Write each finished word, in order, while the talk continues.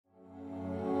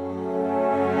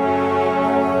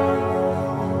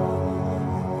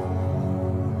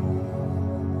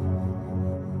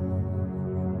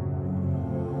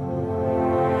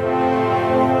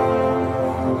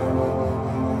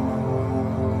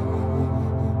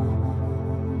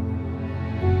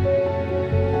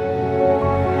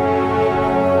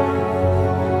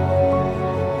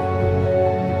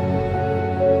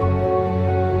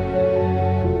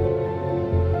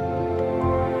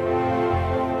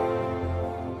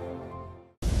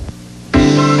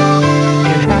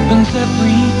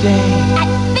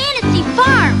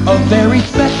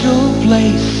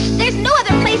place. There's no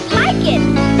other place like it.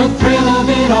 The thrill of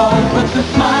it all puts a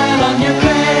smile on your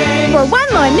face. For one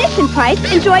low admission price,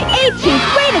 enjoy 18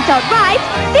 great adult rides,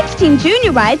 16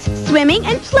 junior rides, swimming,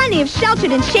 and plenty of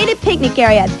sheltered and shaded picnic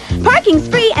areas. Parking's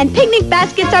free and picnic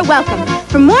baskets are welcome.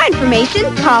 For more information,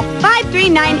 call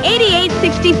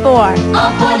 539-8864.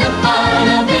 All for the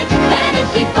fun of it,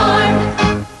 Fantasy Farm.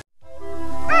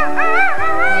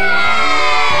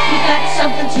 You got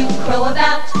something to crow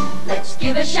about. Let's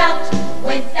give a shout,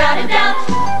 without a doubt.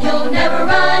 You'll never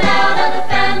run out of the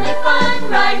family fun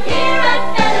right here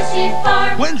at Fantasy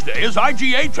Farm. Wednesday is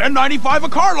IGA 1095 a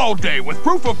carload day with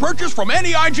proof of purchase from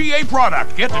any IGA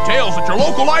product. Get details at your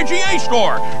local IGA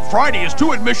store. Friday is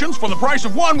 2 admissions for the price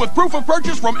of 1 with proof of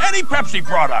purchase from any Pepsi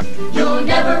product. You'll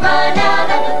never run out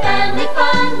of the family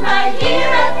fun right here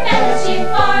at Fantasy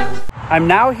Farm. I'm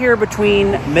now here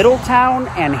between Middletown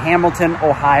and Hamilton,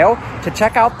 Ohio, to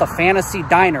check out the Fantasy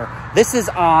Diner. This is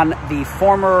on the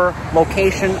former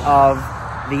location of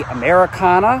the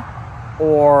Americana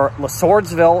or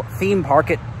LeSourdsville theme park.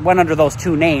 It went under those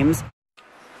 2 names.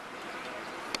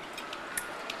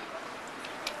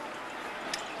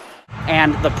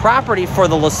 And the property for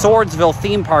the LeSourdsville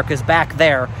theme park is back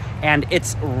there, and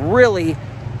it's really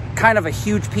kind of a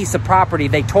huge piece of property.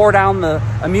 They tore down the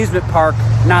amusement park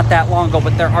not that long ago,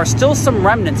 but there are still some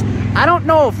remnants. I don't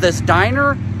know if this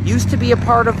diner used to be a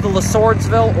part of the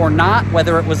LeSourdsville or not,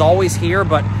 whether it was always here,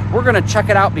 but we're gonna check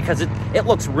it out because it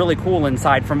looks really cool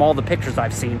inside from all the pictures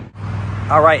I've seen.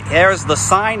 All right, there's the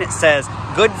sign. It says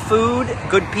good food,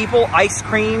 good people, ice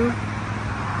cream,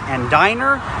 and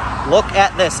diner. Look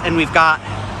at this, and we've got,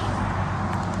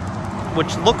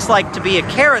 which looks like to be a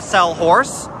carousel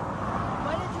horse.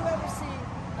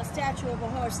 Of a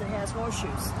horse that has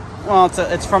horseshoes. Well,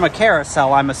 it's from a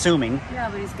carousel, I'm assuming.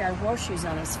 Yeah, but he's got horseshoes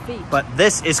on his feet. But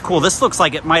this is cool. This looks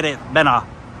like it might have been a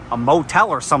motel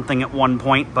or something at one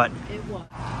point, but... It was.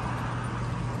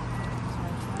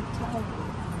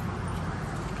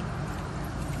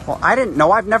 Well, I didn't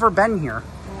know. I've never been here.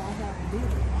 Well, I haven't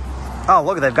either. Oh,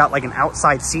 look, they've got like an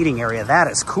outside seating area. That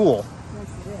is cool. Yes,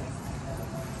 it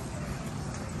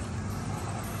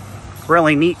is.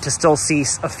 Really neat to still see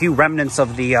a few remnants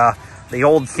of the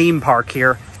old theme park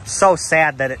here. So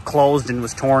sad that it closed and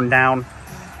was torn down.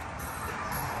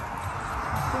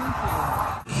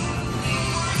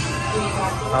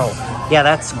 Oh, yeah,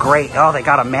 that's great. Oh, they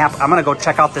got a map. I'm gonna go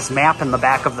check out this map in the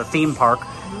back of the theme park.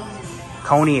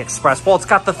 Coney Express. Well, it's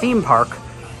got the theme park.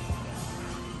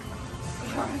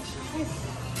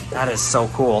 That is so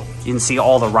cool. You can see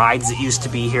all the rides that used to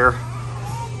be here.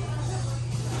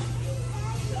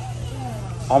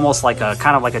 Almost like a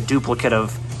kind of like a duplicate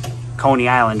of Coney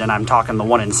Island, and I'm talking the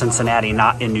one in Cincinnati,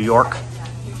 not in New York.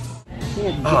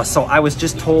 Oh, so I was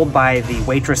just told by the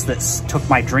waitress that took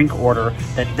my drink order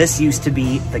that this used to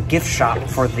be the gift shop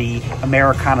for the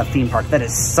Americana theme park. That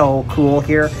is so cool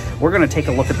here. We're gonna take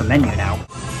a look at the menu now.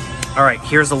 All right,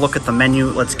 here's a look at the menu.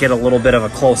 Let's get a little bit of a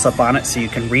close-up on it so you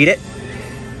can read it.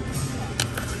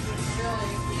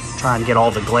 Try and get all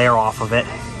the glare off of it.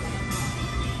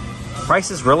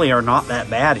 Prices really are not that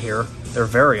bad here. They're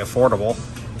very affordable.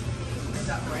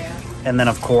 And then,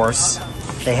 of course,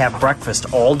 they have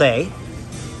breakfast all day.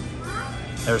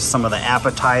 There's some of the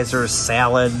appetizers,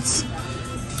 salads.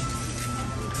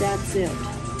 That's it.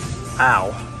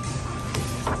 Ow.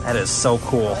 That is so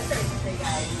cool.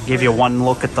 Give you one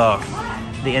look at the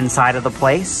inside of the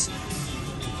place.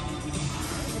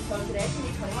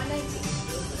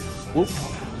 Whoop.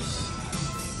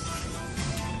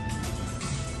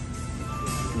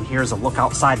 And here's a look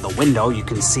outside the window. You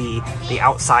can see the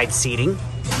outside seating.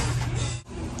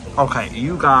 Okay,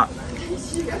 you got,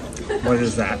 what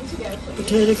is that?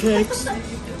 Potato cakes,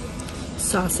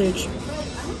 sausage,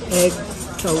 egg,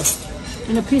 toast,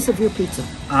 and a piece of your pizza.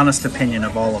 Honest opinion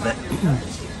of all of it.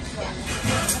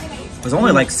 It was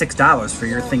only like $6 for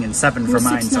your thing and $7 for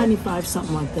mine. $6.95,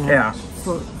 something like that. Yeah.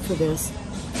 For this,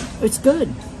 it's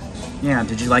good. Yeah.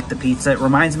 Did you like the pizza? It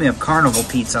reminds me of carnival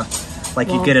pizza, like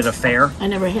you get at a fair. I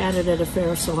never had it at a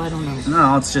fair, so I don't know.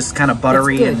 No, it's just kind of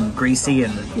buttery and greasy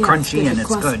and crunchy, and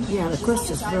it's good. Yeah, the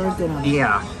crust is very good on it.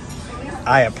 Yeah,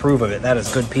 I approve of it. That is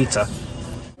good pizza.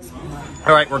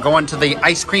 All right, we're going to the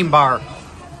ice cream bar,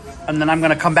 and then I'm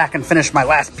going to come back and finish my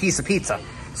last piece of pizza.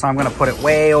 So I'm going to put it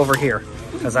way over here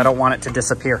because I don't want it to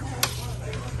disappear.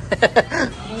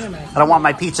 I don't want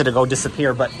my pizza to go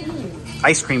disappear, but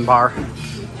ice cream bar.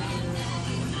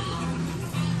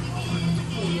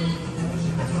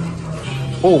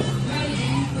 Oh.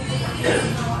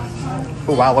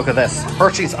 Oh, wow, look at this.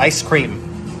 Hershey's ice cream.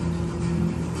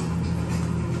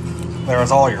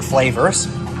 There's all your flavors.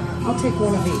 I'll take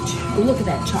one of each. Oh, look at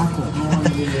that chocolate.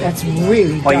 That's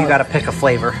really dark. Oh, you got to pick a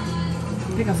flavor.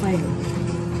 Pick a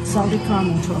flavor. Salted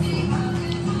caramel truffle.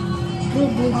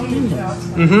 Little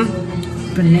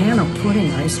blue banana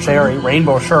pudding ice cream. Cherry,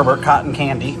 rainbow sherbet, cotton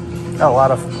candy. Got a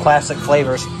lot of classic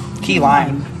flavors. Key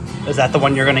lime. Is that the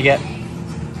one you're going to get?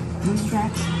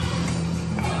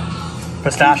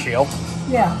 Pistachio.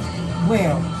 Yeah.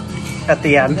 Where? At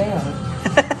the end. There.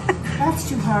 That's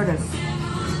too hard of...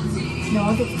 No,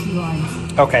 I'll get the key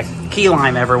lime. Okay. Key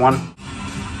lime, everyone.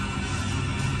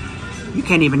 You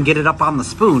can't even get it up on the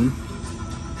spoon.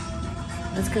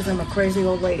 That's because I'm a crazy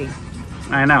old lady.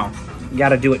 I know. You got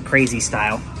to do it crazy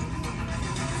style.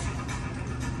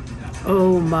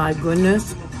 Oh my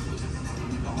goodness.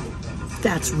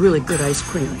 That's really good ice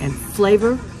cream. And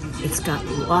flavor, it's got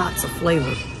lots of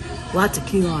flavor. Lots of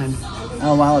key lime.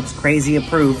 Oh, well, it's crazy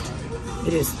approved.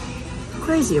 It is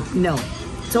crazy. No,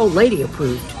 it's old lady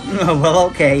approved. Oh, well,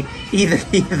 okay.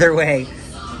 Either way.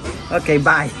 Okay,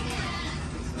 bye.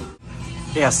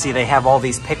 Yeah, see, they have all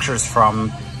these pictures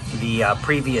from the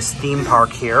previous theme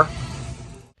park here.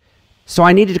 So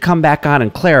I needed to come back on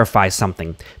and clarify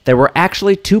something. There were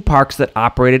actually two parks that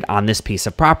operated on this piece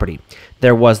of property.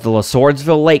 There was the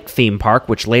LeSourdsville Lake theme park,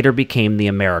 which later became the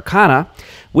Americana,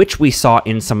 which we saw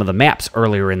in some of the maps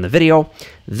earlier in the video.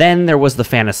 Then there was the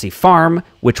Fantasy Farm,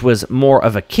 which was more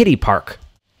of a kiddie park.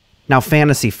 Now,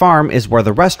 Fantasy Farm is where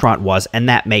the restaurant was, and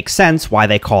that makes sense why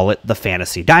they call it the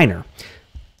Fantasy Diner.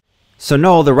 So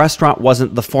no, the restaurant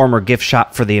wasn't the former gift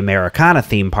shop for the Americana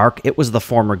theme park, it was the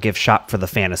former gift shop for the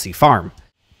Fantasy Farm.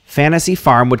 Fantasy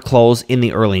Farm would close in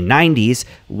the early 90s,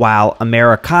 while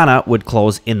Americana would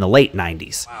close in the late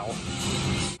 90s. Wow.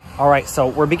 Alright, so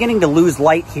we're beginning to lose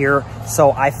light here,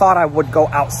 so I thought I would go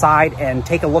outside and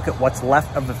take a look at what's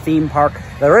left of the theme park.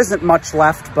 There isn't much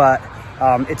left, but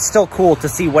it's still cool to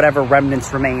see whatever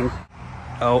remnants remain.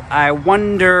 Oh, I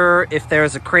wonder if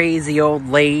there's a crazy old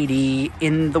lady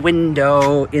in the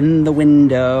window,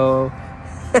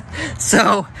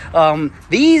 So,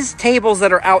 these tables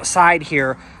that are outside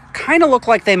here kind of look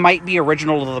like they might be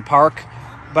original to the park,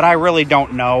 but I really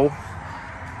don't know.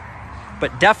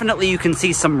 But definitely you can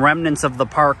see some remnants of the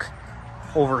park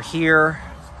over here.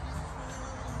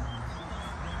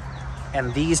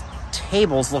 And these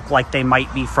tables look like they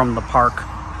might be from the park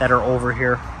that are over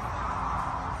here.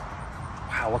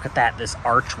 Wow, look at that, this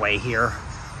archway here.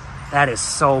 That is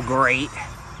so great.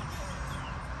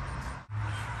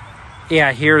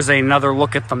 Yeah, here's another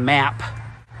look at the map.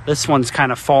 This one's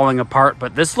kind of falling apart,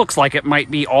 but this looks like it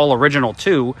might be all original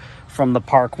too from the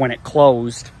park when it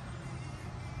closed.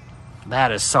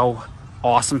 That is so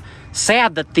awesome.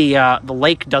 Sad that the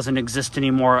lake doesn't exist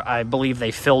anymore. I believe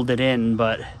they filled it in,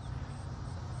 but you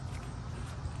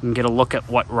can get a look at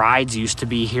what rides used to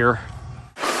be here.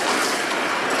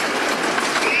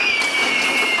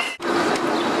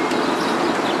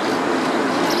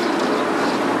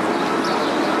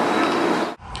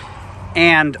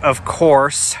 And of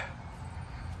course,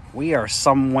 we are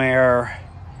somewhere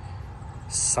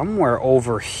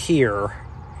over here,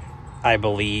 I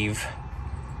believe,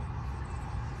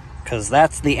 because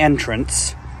that's the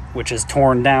entrance, which is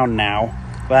torn down now.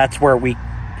 But that's where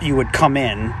you would come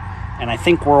in, and I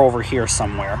think we're over here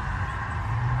somewhere.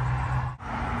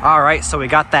 All right, so we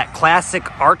got that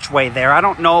classic archway there. I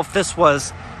don't know if this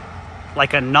was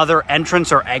like another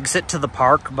entrance or exit to the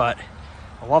park, but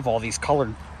I love all these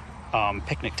colored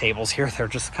picnic tables here. They're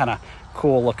just kind of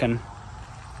cool looking. And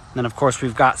then of course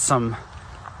we've got some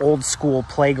old school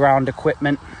playground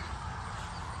equipment.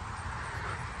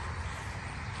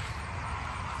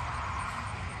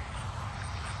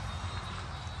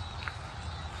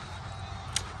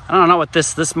 I don't know what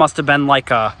this must have been,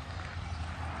 like a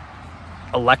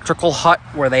electrical hut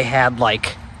where they had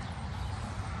like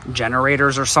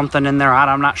generators or something in there.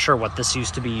 I'm not sure what this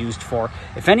used to be used for.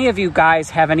 If any of you guys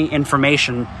have any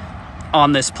information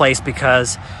on this place,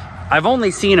 because I've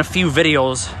only seen a few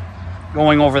videos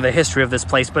going over the history of this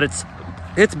place, but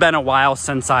it's been a while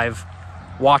since I've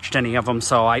watched any of them,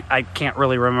 so I can't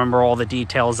really remember all the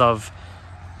details of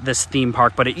this theme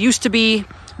park. But it used to be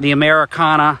the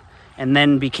Americana and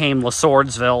then became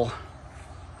LeSourdsville.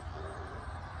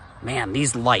 Man,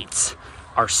 these lights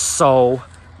are so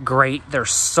great. They're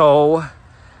so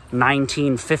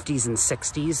 1950s and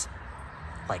 60s.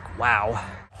 Like, wow.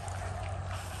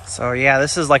 So yeah,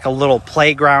 this is like a little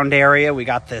playground area. We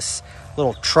got this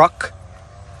little truck.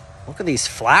 Look at these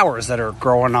flowers that are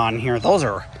growing on here. Those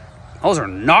are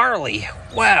gnarly.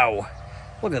 Wow.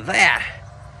 Look at that.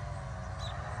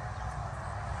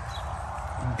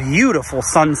 Beautiful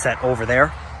sunset over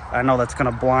there. I know that's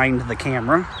gonna blind the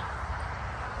camera.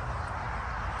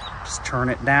 Just turn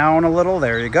it down a little.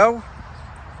 There you go.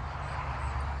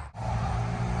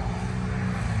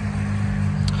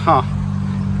 Huh.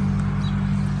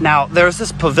 Now, there's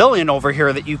this pavilion over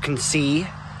here that you can see.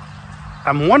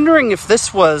 I'm wondering if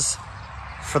this was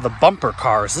for the bumper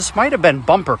cars. This might have been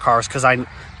bumper cars because I'm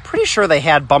pretty sure they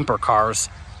had bumper cars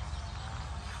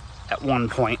at one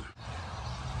point.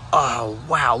 Oh,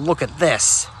 wow, look at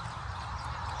this.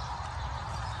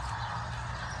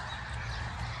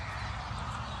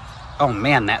 Oh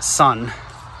man, that sun.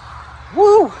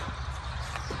 Woo!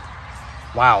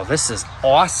 Wow, this is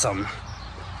awesome.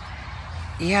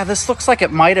 Yeah, this looks like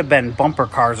it might have been bumper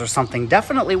cars or something.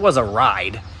 Definitely was a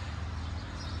ride.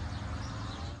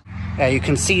 Yeah, you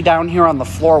can see down here on the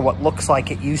floor what looks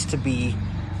like it used to be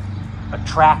a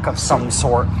track of some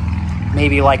sort.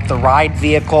 Maybe like the ride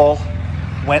vehicle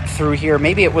went through here.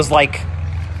 Maybe it was like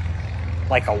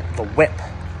the whip,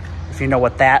 if you know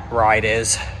what that ride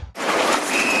is.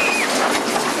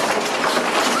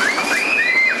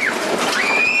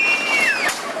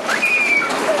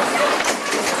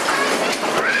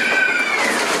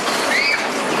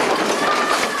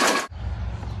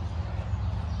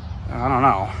 I don't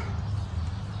know.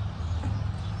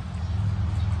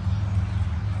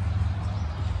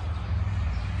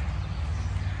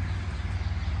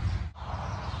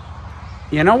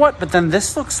 You know what? But then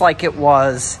this looks like it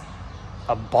was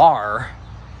a bar.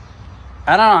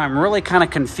 I don't know. I'm really kind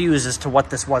of confused as to what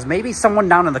this was. Maybe someone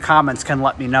down in the comments can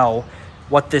let me know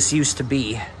what this used to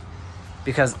be,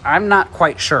 because I'm not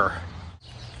quite sure.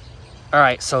 All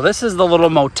right, so this is the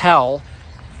little motel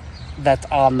that's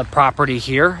on the property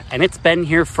here, and it's been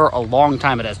here for a long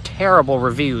time. It has terrible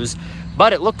reviews,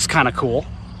 but it looks kind of cool.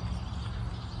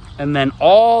 And then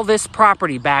all this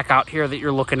property back out here that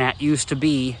you're looking at used to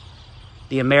be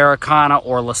the Americana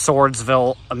or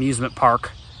LeSourdsville Amusement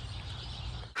Park.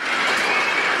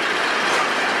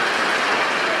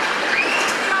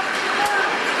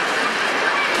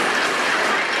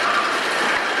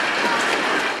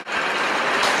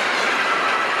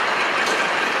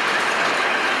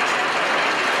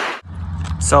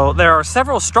 So there are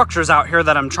several structures out here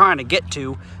that I'm trying to get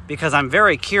to because I'm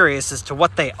very curious as to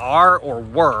what they are or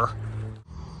were.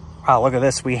 Wow, look at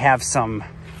this. We have some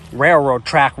railroad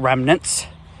track remnants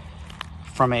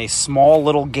from a small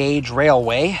little gauge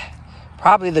railway.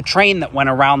 Probably the train that went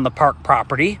around the park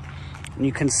property. And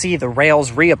you can see the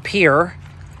rails reappear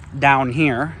down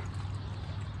here.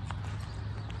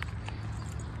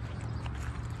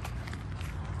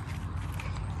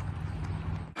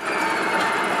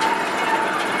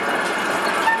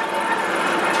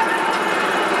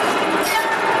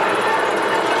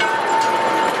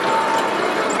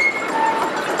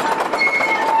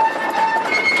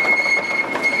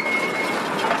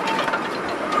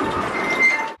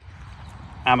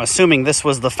 I'm assuming this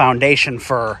was the foundation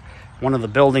for one of the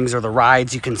buildings or the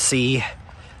rides. You can see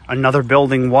another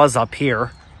building was up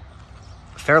here.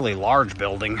 A fairly large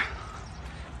building.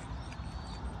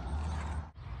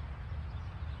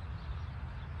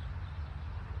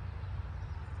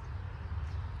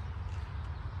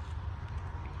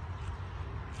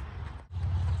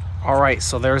 All right,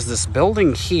 so there's this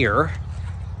building here.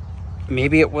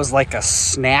 Maybe it was like a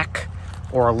snack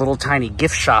or a little tiny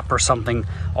gift shop or something.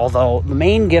 Although the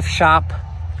main gift shop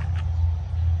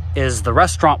is the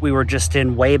restaurant we were just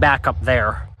in way back up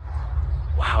there.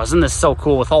 Wow, isn't this so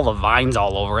cool with all the vines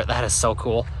all over it? That is so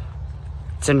cool.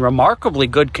 It's in remarkably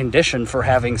good condition for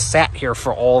having sat here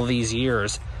for all these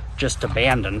years, just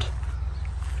abandoned.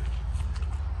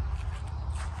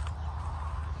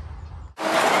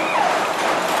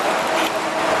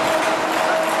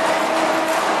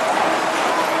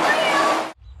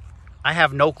 I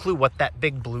have no clue what that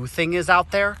big blue thing is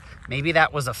out there. Maybe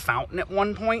that was a fountain at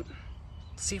one point.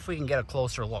 Let's see if we can get a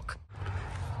closer look.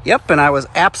 Yep, and I was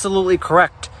absolutely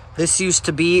correct. This used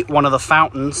to be one of the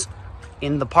fountains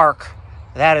in the park.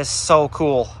 That is so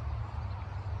cool.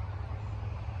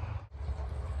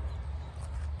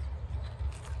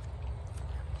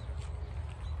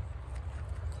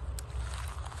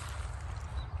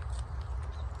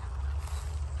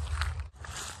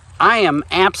 I am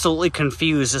absolutely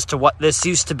confused as to what this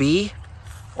used to be,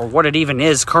 or what it even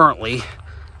is currently.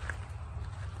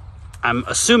 I'm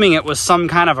assuming it was some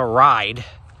kind of a ride,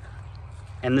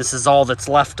 and this is all that's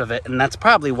left of it, and that's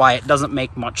probably why it doesn't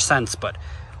make much sense, but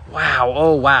wow,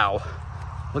 oh wow,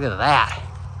 look at that.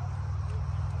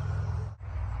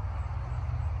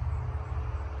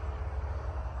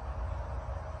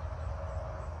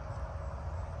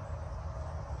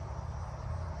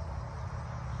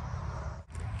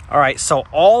 All right, so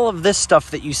all of this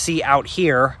stuff that you see out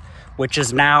here, which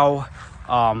is now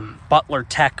Butler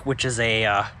Tech, which is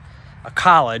a a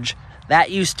college.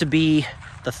 That used to be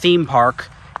the theme park,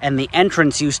 and the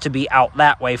entrance used to be out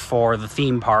that way for the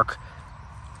theme park,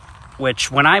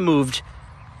 which when I moved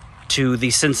to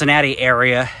the Cincinnati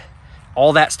area,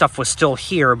 all that stuff was still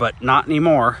here, but not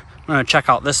anymore. I'm going to check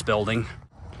out this building.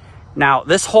 Now,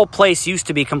 this whole place used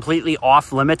to be completely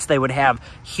off limits. They would have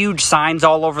huge signs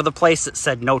all over the place that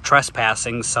said no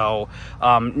trespassing. So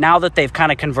now that they've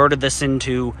kind of converted this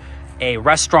into a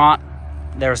restaurant,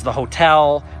 there's the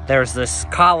hotel, there's this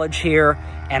college here,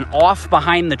 and off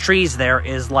behind the trees there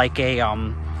is like a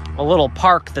little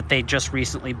park that they just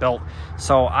recently built.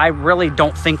 So I really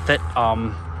don't think that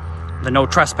the no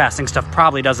trespassing stuff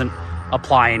probably doesn't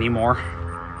apply anymore.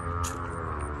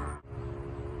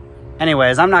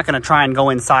 Anyways, I'm not going to try and go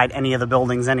inside any of the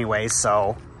buildings anyways,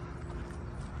 so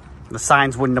the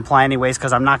signs wouldn't apply anyways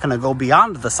because I'm not going to go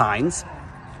beyond the signs.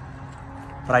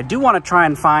 But I do want to try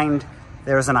and find,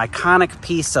 there's an iconic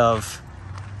piece of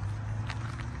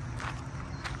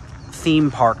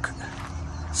theme park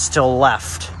still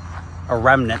left, a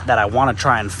remnant that I want to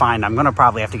try and find. I'm going to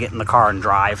probably have to get in the car and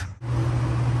drive.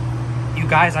 You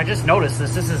guys, I just noticed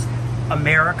this. This is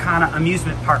Americana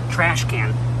Amusement Park trash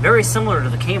can. Very similar to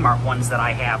the Kmart ones that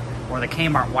I have, or the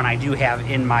Kmart one I do have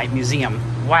in my museum.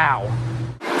 Wow.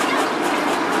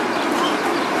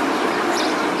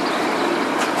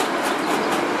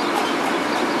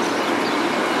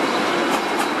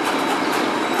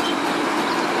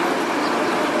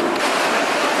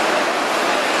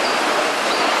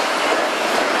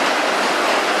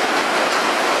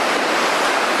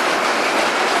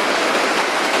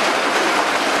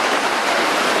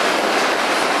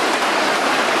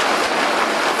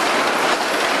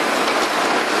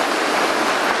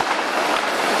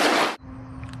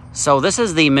 So this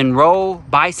is the Monroe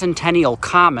Bicentennial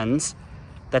Commons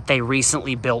that they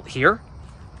recently built here.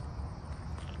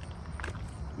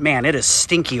 Man, it is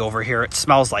stinky over here. It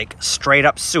smells like straight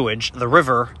up sewage. The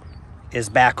river is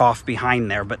back off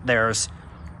behind there, but there's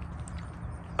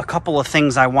a couple of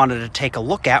things I wanted to take a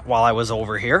look at while I was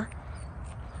over here.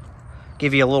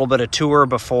 Give you a little bit of tour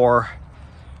before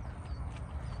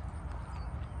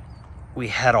we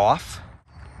head off.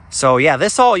 So yeah,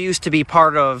 this all used to be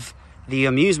part of the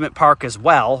amusement park as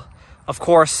well. Of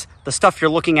course, the stuff you're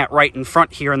looking at right in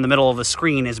front here in the middle of the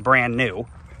screen is brand new,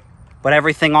 but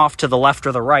everything off to the left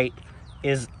or the right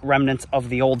is remnants of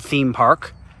the old theme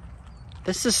park.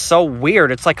 This is so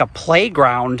weird. It's like a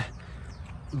playground,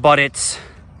 but it's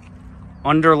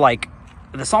under like,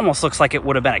 this almost looks like it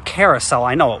would have been a carousel.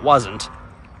 I know it wasn't.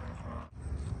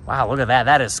 Wow, look at that.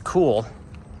 That is cool.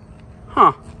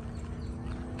 Huh.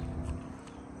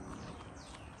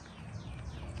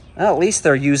 Well, at least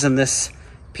they're using this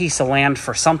piece of land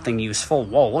for something useful.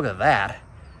 Whoa, look at that.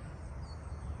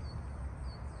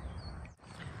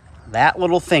 That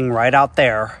little thing right out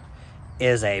there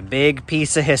is a big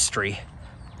piece of history.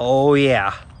 Oh,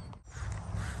 yeah.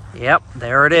 Yep,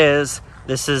 there it is.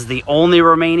 This is the only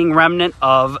remaining remnant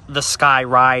of the Sky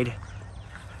Ride.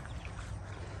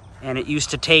 And it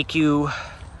used to take you,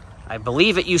 I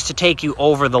believe it used to take you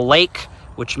over the lake,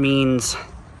 which means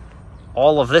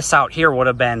all of this out here would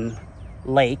have been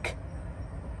lake.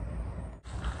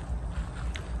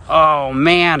 Oh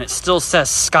man, it still says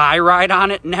Sky Ride on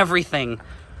it and everything.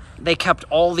 They kept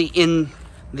all the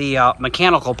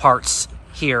mechanical parts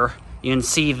here. You can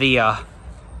see the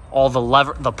all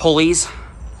the pulleys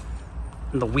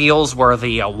and the wheels where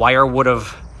the wire would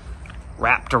have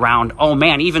wrapped around. Oh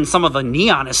man, even some of the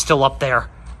neon is still up there.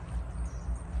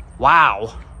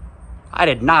 Wow, I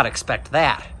did not expect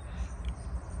that.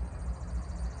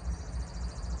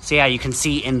 So yeah, you can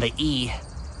see in the E,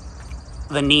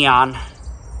 the neon.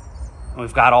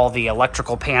 We've got all the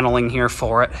electrical paneling here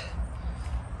for it.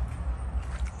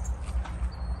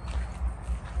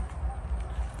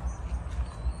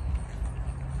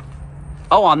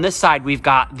 Oh, on this side we've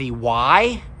got the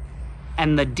Y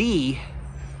and the D.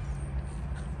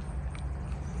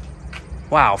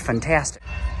 Wow, fantastic.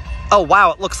 Oh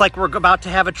wow, it looks like we're about to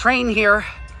have a train here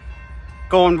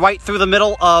going right through the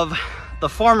middle of the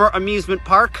former amusement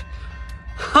park.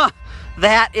 Huh,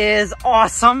 that is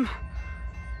awesome.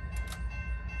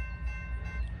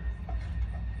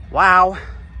 Wow,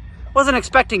 wasn't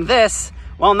expecting this.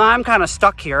 Well, now I'm kind of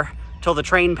stuck here till the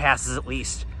train passes at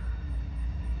least.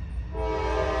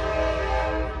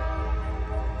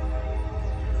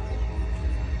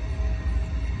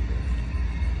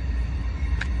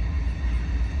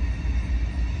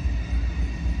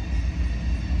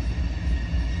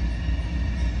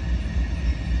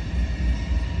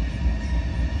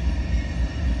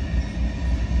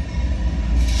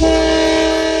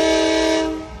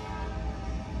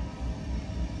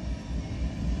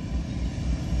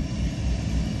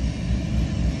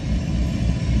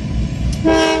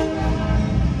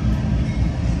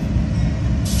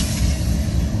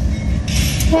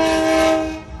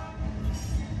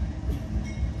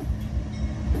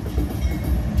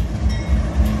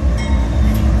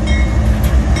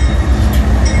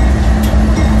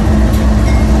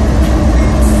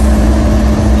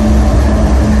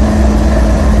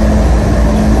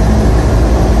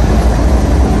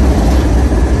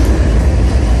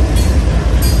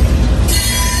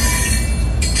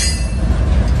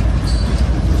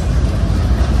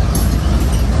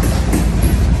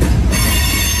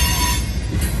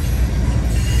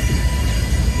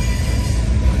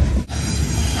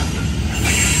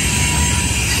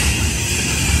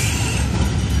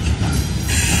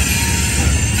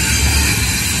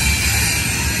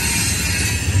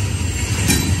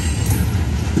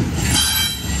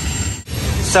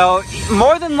 So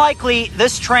more than likely,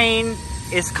 this train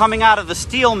is coming out of the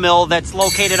steel mill that's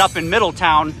located up in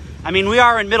Middletown. I mean, we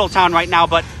are in Middletown right now,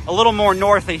 but a little more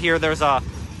north of here, there's a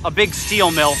big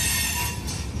steel mill.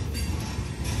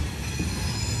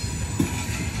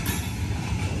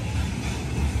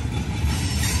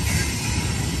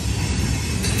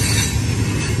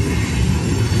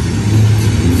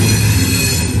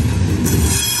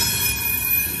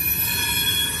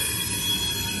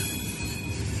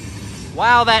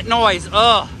 Wow, that noise.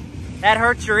 Ugh, that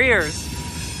hurts your ears.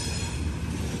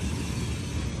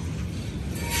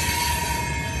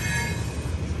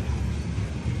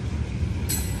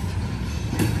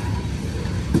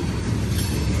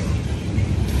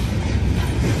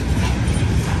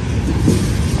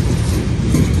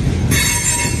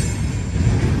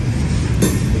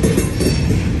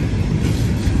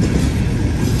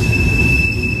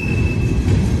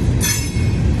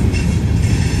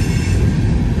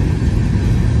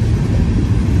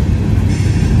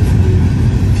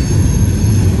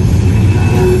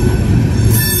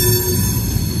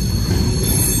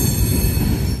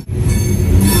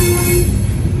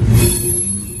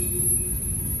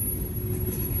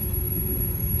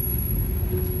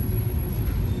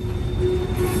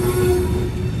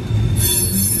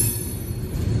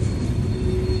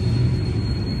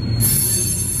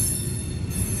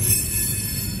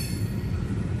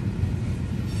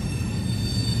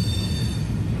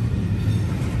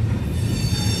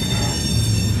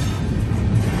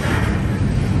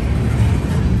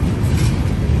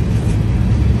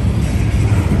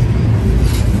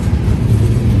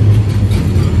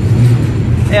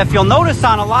 If you'll notice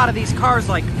on a lot of these cars,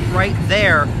 like right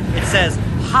there, it says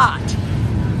hot.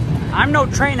 I'm no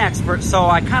train expert, so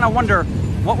I kind of wonder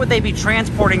what would they be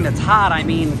transporting that's hot. I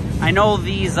mean, I know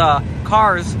these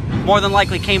cars more than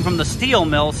likely came from the steel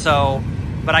mill, so,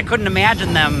 but I couldn't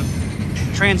imagine them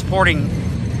transporting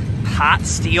hot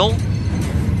steel.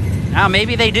 Now,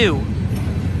 maybe they do.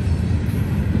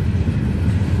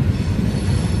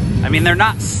 I mean, they're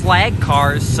not slag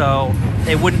cars, so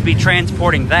they wouldn't be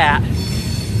transporting that.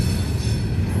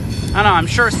 I don't know, I'm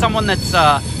sure someone that's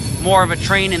more of a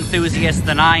train enthusiast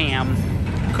than I am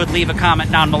could leave a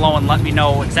comment down below and let me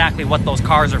know exactly what those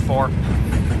cars are for.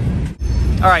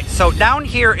 All right, so down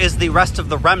here is the rest of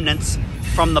the remnants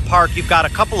from the park. You've got a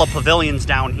couple of pavilions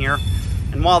down here.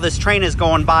 And while this train is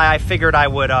going by, I figured I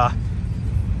would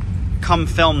come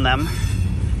film them.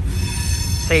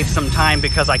 Save some time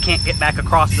because I can't get back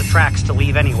across the tracks to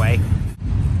leave anyway.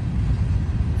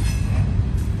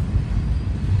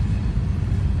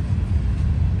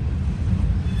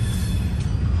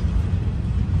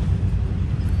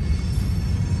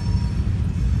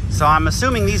 So I'm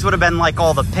assuming these would have been like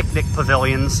all the picnic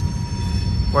pavilions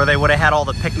where they would have had all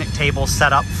the picnic tables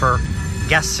set up for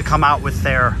guests to come out with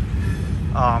their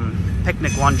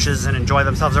picnic lunches and enjoy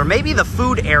themselves. Or maybe the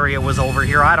food area was over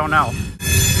here, I don't know.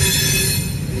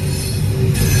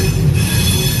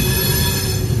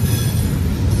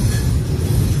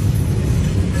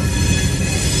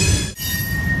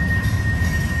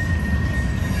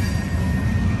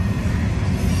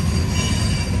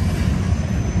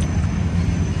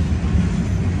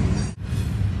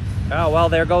 Oh, well,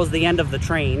 there goes the end of the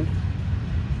train.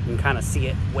 You can kind of see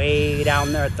it way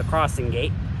down there at the crossing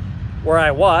gate where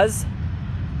I was.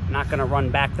 I'm not going to run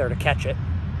back there to catch it.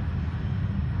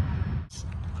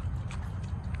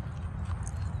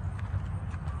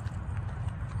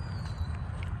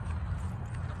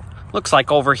 Looks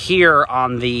like over here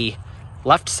on the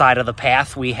left side of the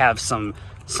path we have some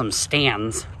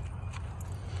stands.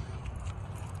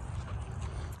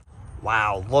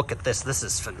 Wow, look at this. This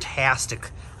is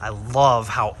fantastic. I love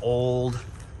how old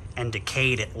and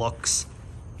decayed it looks.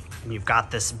 And you've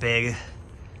got this big,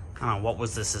 I don't know, what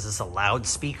was this? Is this a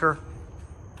loudspeaker?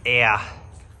 Yeah.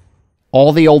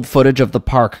 All the old footage of the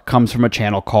park comes from a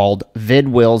channel called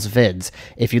Will's Vids.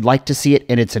 If you'd like to see it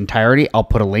in its entirety, I'll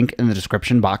put a link in the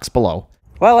description box below.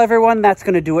 Well, everyone, that's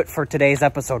going to do it for today's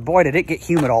episode. Boy, did it get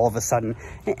humid all of a sudden.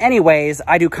 Anyways,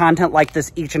 I do content like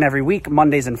this each and every week,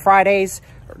 Mondays and Fridays.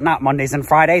 Not Mondays and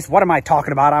Fridays. What am I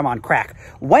talking about? I'm on crack.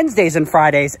 Wednesdays and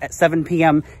Fridays at 7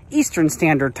 p.m. Eastern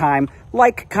Standard Time.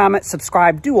 Like, comment,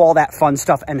 subscribe, do all that fun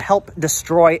stuff, and help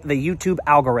destroy the YouTube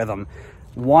algorithm.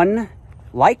 One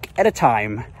like at a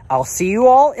time. I'll see you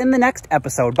all in the next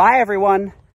episode. Bye, everyone.